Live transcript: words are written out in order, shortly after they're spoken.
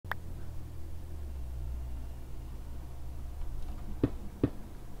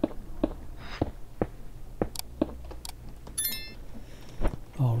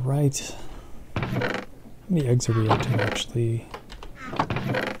right. How many eggs are we up to actually?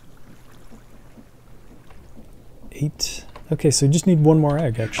 8. Okay, so you just need one more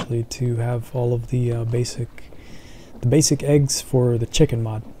egg actually to have all of the basic eggs for the chicken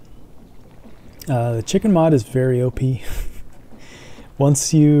mod. The chicken mod is very OP.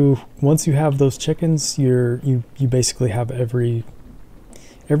 Once you have those chickens, you basically have every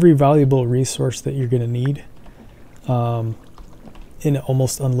valuable resource that you're going to need in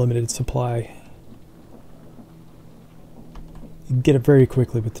almost unlimited supply. You get it very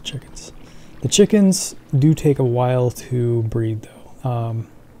quickly with the chickens. The chickens do take a while to breed though.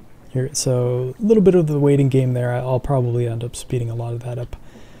 So a little bit of the waiting game there. I'll probably end up speeding a lot of that up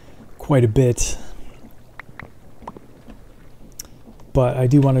quite a bit. But I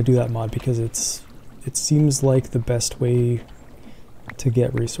do want to do that mod because it seems like the best way to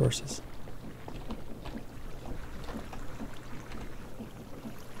get resources.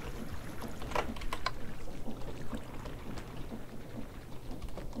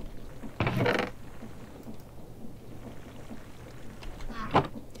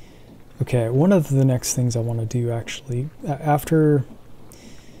 Okay, one of the next things I want to do actually, after,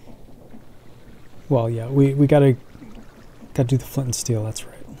 well, yeah, we gotta do the flint and steel, that's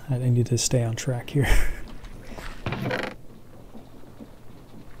right. I need to stay on track here.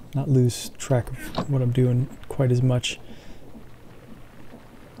 Not lose track of what I'm doing quite as much.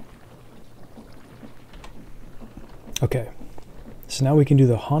 Okay, so now we can do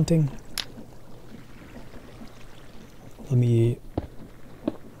the haunting. Let me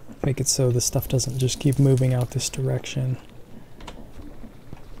make it so the stuff doesn't just keep moving out this direction.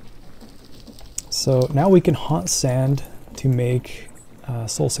 So now we can haunt sand to make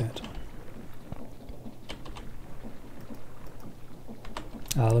soul sand.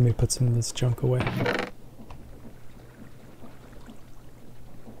 Let me put some of this junk away.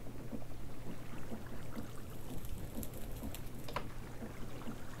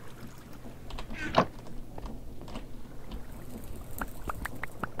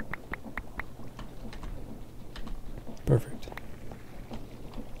 Perfect.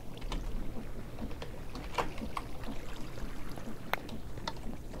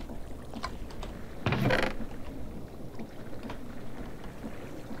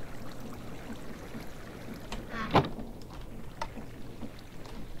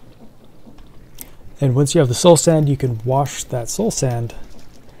 And once you have the soul sand, you can wash that soul sand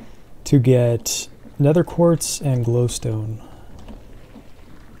to get nether quartz and glowstone.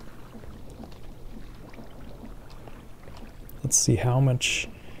 Let's see how much,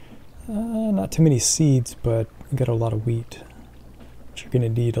 not too many seeds, but you got a lot of wheat. But you're going to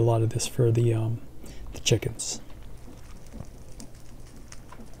need a lot of this for the chickens.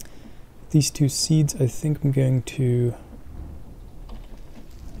 These 2 seeds, I think I'm going to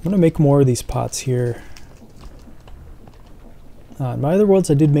make more of these pots here. In my other worlds,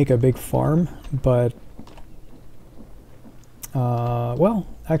 I did make a big farm, but well,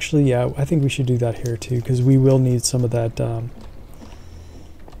 actually, yeah, I think we should do that here too, because we will need some of that.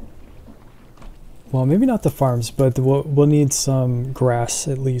 Well, maybe not the farms, but we'll need some grass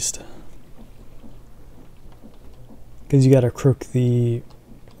at least, because you got to crook the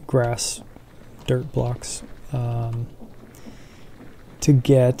grass dirt blocks to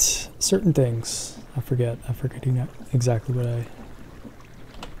get certain things. I'm forgetting exactly what I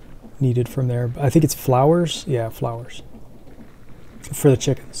needed from there. But I think it's flowers. Yeah, flowers for the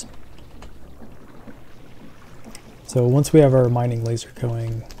chickens. So once we have our mining laser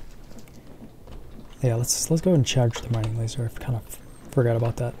going, yeah, let's go and charge the mining laser. I kind of forgot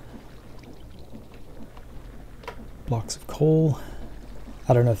about that. Blocks of coal.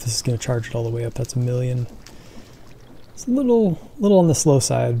 I don't know if this is going to charge it all the way up. That's 1 million. It's a little on the slow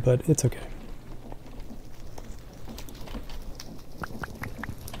side, but it's okay.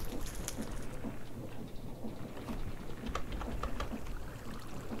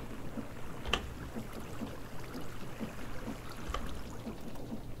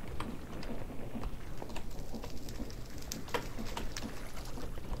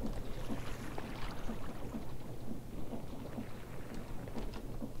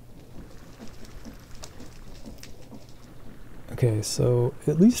 Okay, so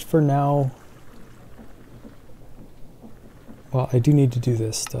at least for now, well, I do need to do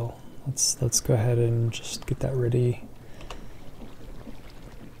this still. Let's go ahead and just get that ready.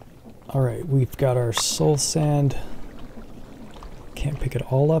 All right, we've got our soul sand. Can't pick it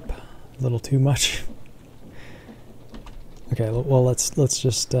all up, a little too much. Okay, well, let's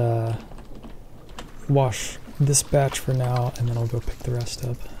just wash this batch for now, and then I'll go pick the rest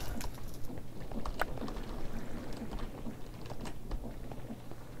up.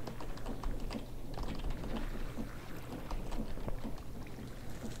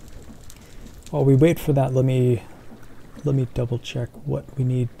 While we wait for that, let me double check what we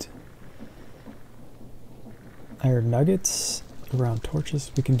need. Iron nuggets around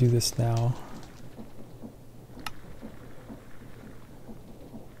torches. We can do this now.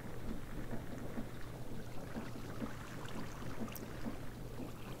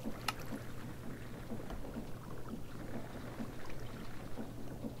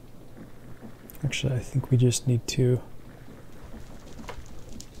 Actually, I think we just need to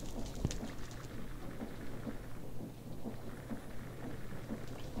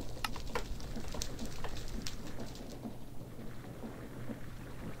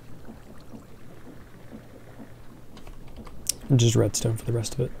and just redstone for the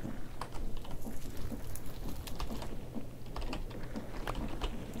rest of it.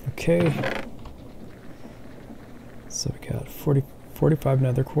 Okay. So we got 45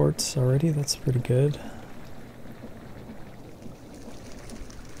 nether quartz already. That's pretty good.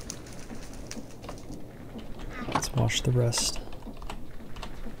 Let's wash the rest.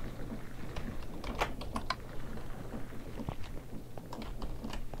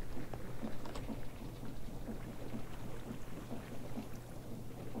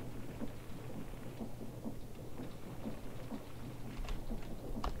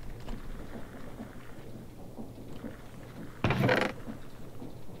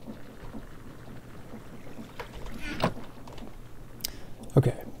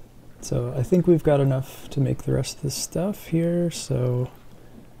 Okay, so I think we've got enough to make the rest of this stuff here, so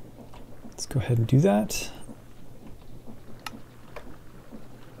let's go ahead and do that.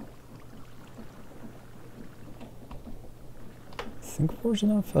 I think 4's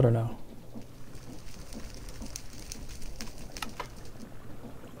enough? I don't know.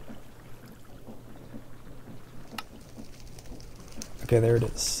 Okay, there it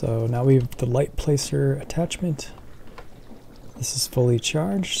is. So now we have the light placer attachment. This is fully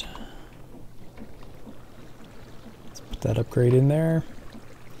charged. Let's put that upgrade in there.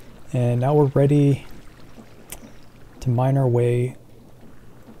 And now we're ready to mine our way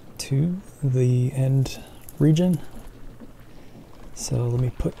to the end region. So let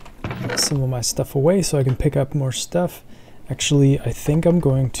me put some of my stuff away so I can pick up more stuff. Actually, I think I'm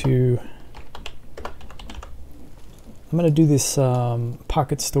going to do this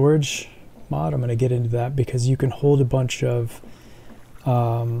pocket storage mod. I'm going to get into that because you can hold a bunch of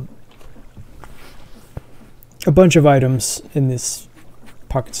items in this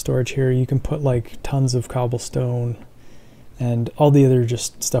pocket storage here. You can put like tons of cobblestone and all the other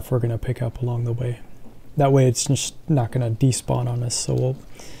just stuff we're going to pick up along the way. That way it's just not going to despawn on us, so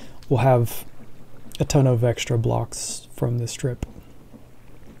we'll have a ton of extra blocks from this trip.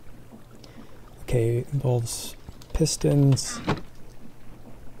 Okay, those pistons.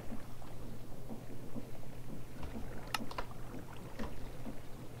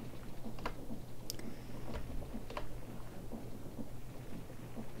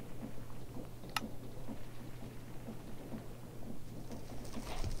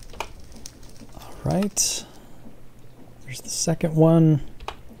 Right, there's the second one.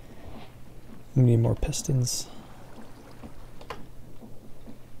 We need more pistons.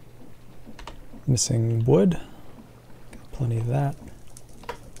 Missing wood. Got plenty of that.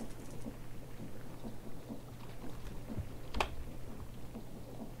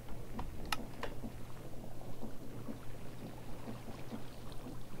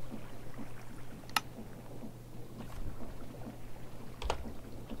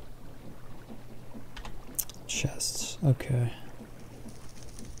 Chests, okay.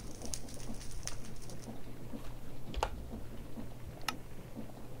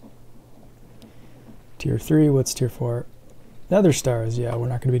 Tier 3, what's tier 4? Nether stars, yeah, we're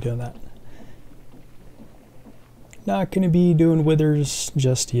not going to be doing that. Not going to be doing withers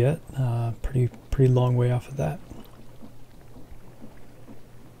just yet. Pretty long way off of that.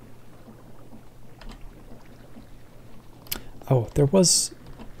 Oh, there was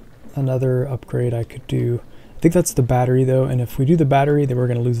another upgrade I could do. I think that's the battery though, and if we do the battery then we're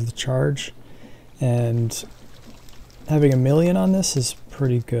going to lose the charge, and having 1,000,000 on this is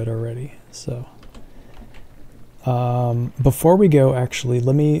pretty good already. So before we go, actually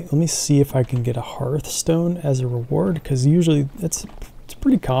let me see if I can get a hearthstone as a reward, because usually it's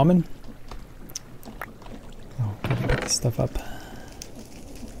pretty common. Oh, gotta pick this stuff up.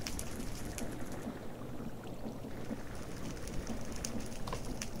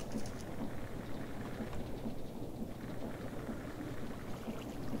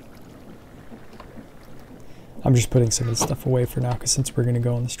 I'm just putting some of the stuff away for now, because since we're going to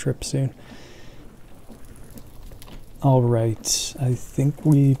go on this trip soon. All right, I think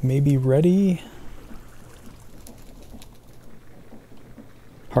we may be ready.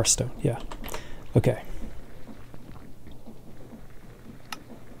 Hearthstone, yeah. Okay.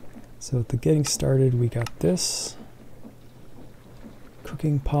 So at the getting started, we got this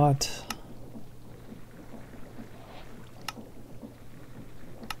cooking pot.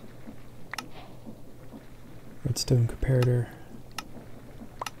 Redstone comparator.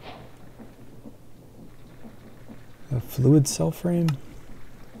 A fluid cell frame.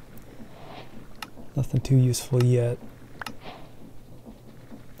 Nothing too useful yet.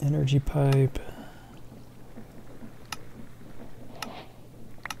 Energy pipe.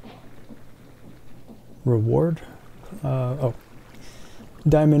 Reward. Oh.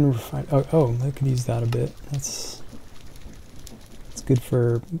 Diamond refine. Oh, I could use that a bit. That's good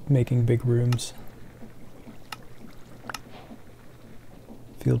for making big rooms.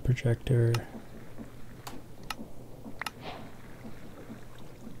 Field projector.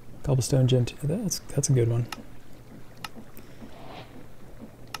 Cobblestone Gen 2. That's a good one.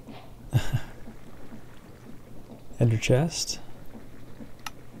 Ender chest.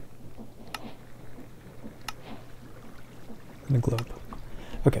 And a globe.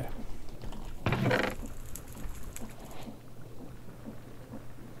 Okay.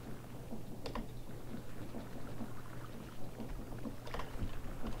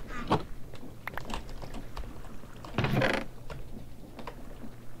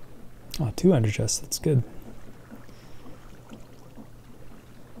 Oh, 2 ender chests. That's good.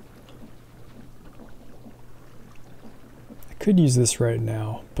 I could use this right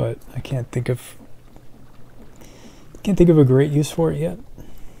now, but I can't think of a great use for it yet.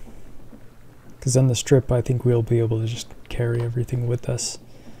 Because on this trip, I think we'll be able to just carry everything with us.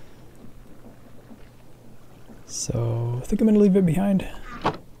 So I think I'm going to leave it behind.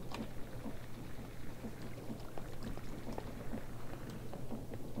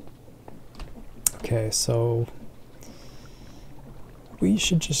 Okay, so we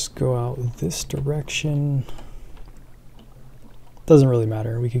should just go out this direction. Doesn't really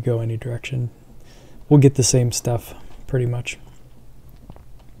matter. We could go any direction. We'll get the same stuff pretty much.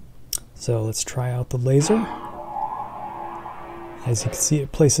 So let's try out the laser. As you can see,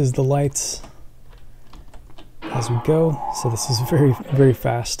 it places the lights as we go. So this is very, very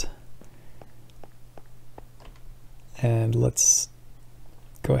fast. And let's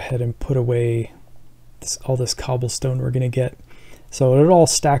go ahead and put away all this cobblestone we're going to get. So it'll all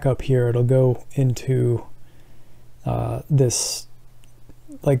stack up here. It'll go into this,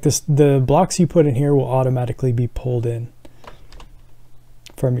 like this, the blocks you put in here will automatically be pulled in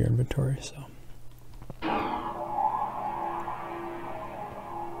from your inventory. So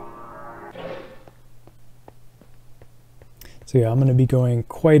yeah, I'm going to be going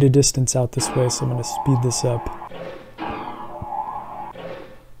quite a distance out this way, so I'm going to speed this up.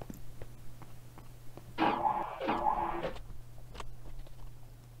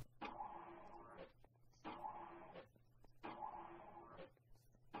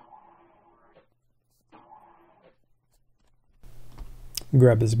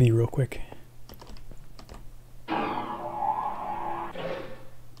 Grab this bee real quick.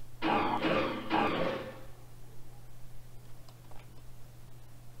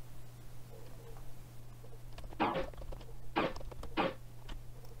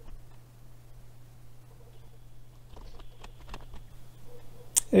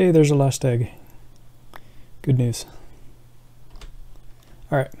 Hey, there's a last egg. Good news.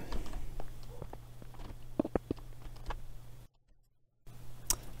 All right.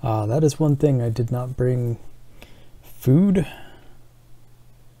 That is one thing. I did not bring food.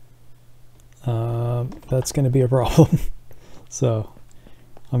 That's going to be a problem. So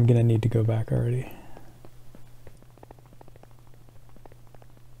I'm going to need to go back already.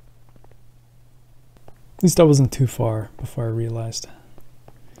 At least I wasn't too far before I realized.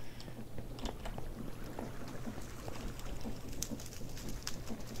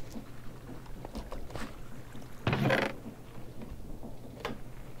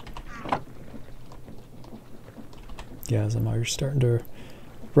 Yeah, somehow you're starting to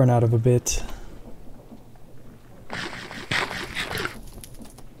run out of a bit.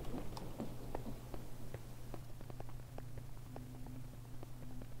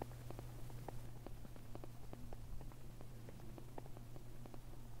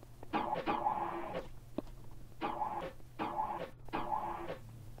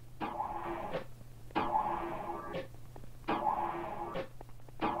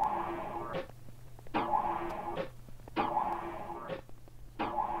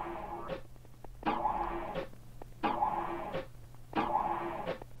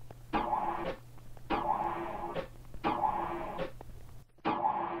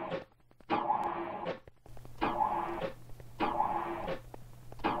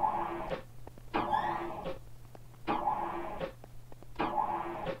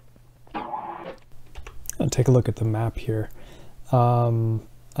 take a look at the map here.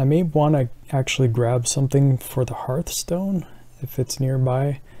 I may want to actually grab something for the Hearthstone if it's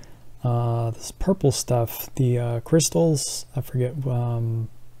nearby. This purple stuff, the crystals, I forget what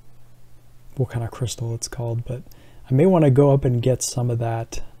kind of crystal it's called, but I may want to go up and get some of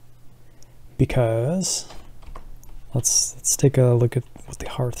that, because let's take a look at what the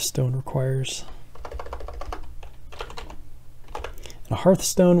Hearthstone requires. And a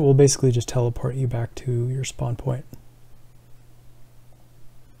Hearthstone will basically just teleport you back to your spawn point.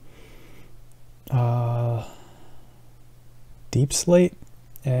 Deep slate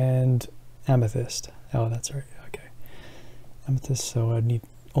and amethyst. Oh, that's right. Okay, amethyst. So I need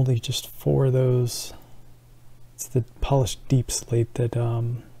only just 4 of those. It's the polished deep slate that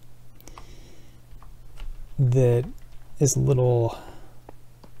that is a little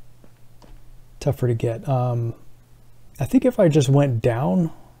tougher to get. I think if I just went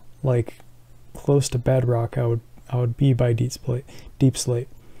down, like close to bedrock, I would be by deep slate.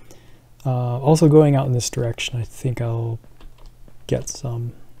 Also going out in this direction, I think I'll get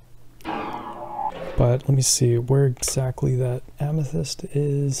some. But let me see where exactly that amethyst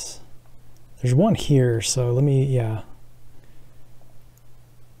is. There's one here, so let me, yeah,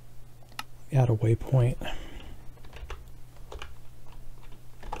 add a waypoint.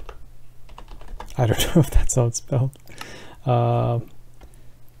 I don't know if that's how it's spelled. Let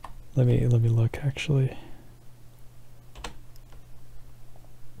me look actually.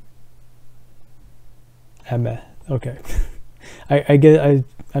 Okay. I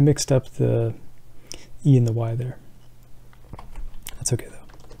mixed up the E and the Y there. That's okay though.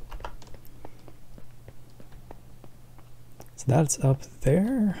 So that's up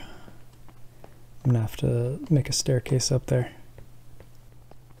there. I'm gonna have to make a staircase up there.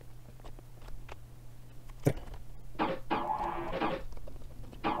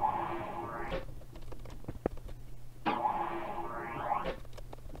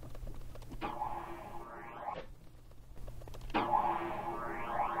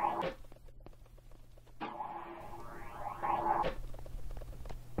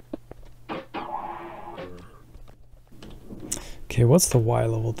 Okay, what's the Y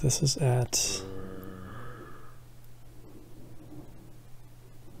level this is at? So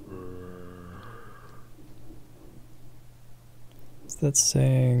that's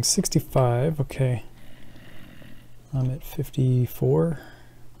saying 65, okay. I'm at 54.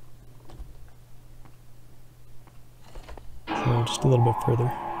 So just a little bit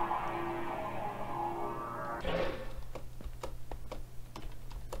further.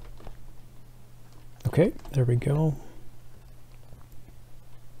 Okay, there we go.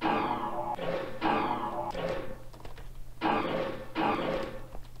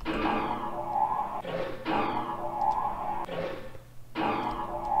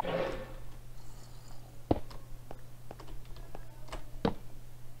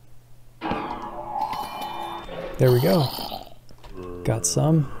 There we go. Got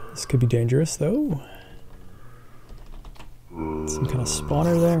some. This could be dangerous though. Some kind of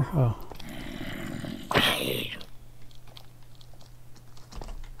spawner there. Oh.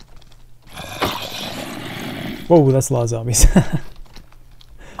 Whoa, that's a lot of zombies.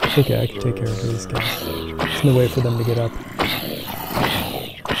 Okay, I can take care of these guys. There's no way for them to get up.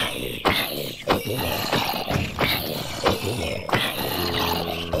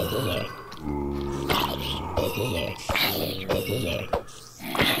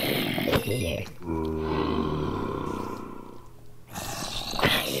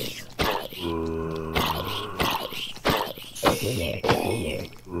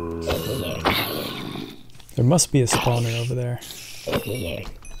 There must be a spawner over there.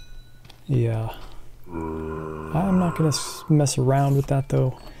 Yeah. I'm not gonna mess around with that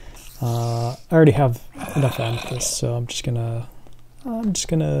though. I already have enough amethyst, so I'm just gonna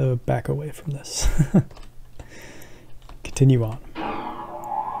back away from this. Continue on.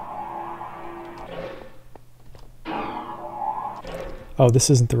 Oh, this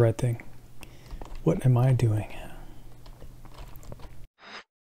isn't the right thing. What am I doing?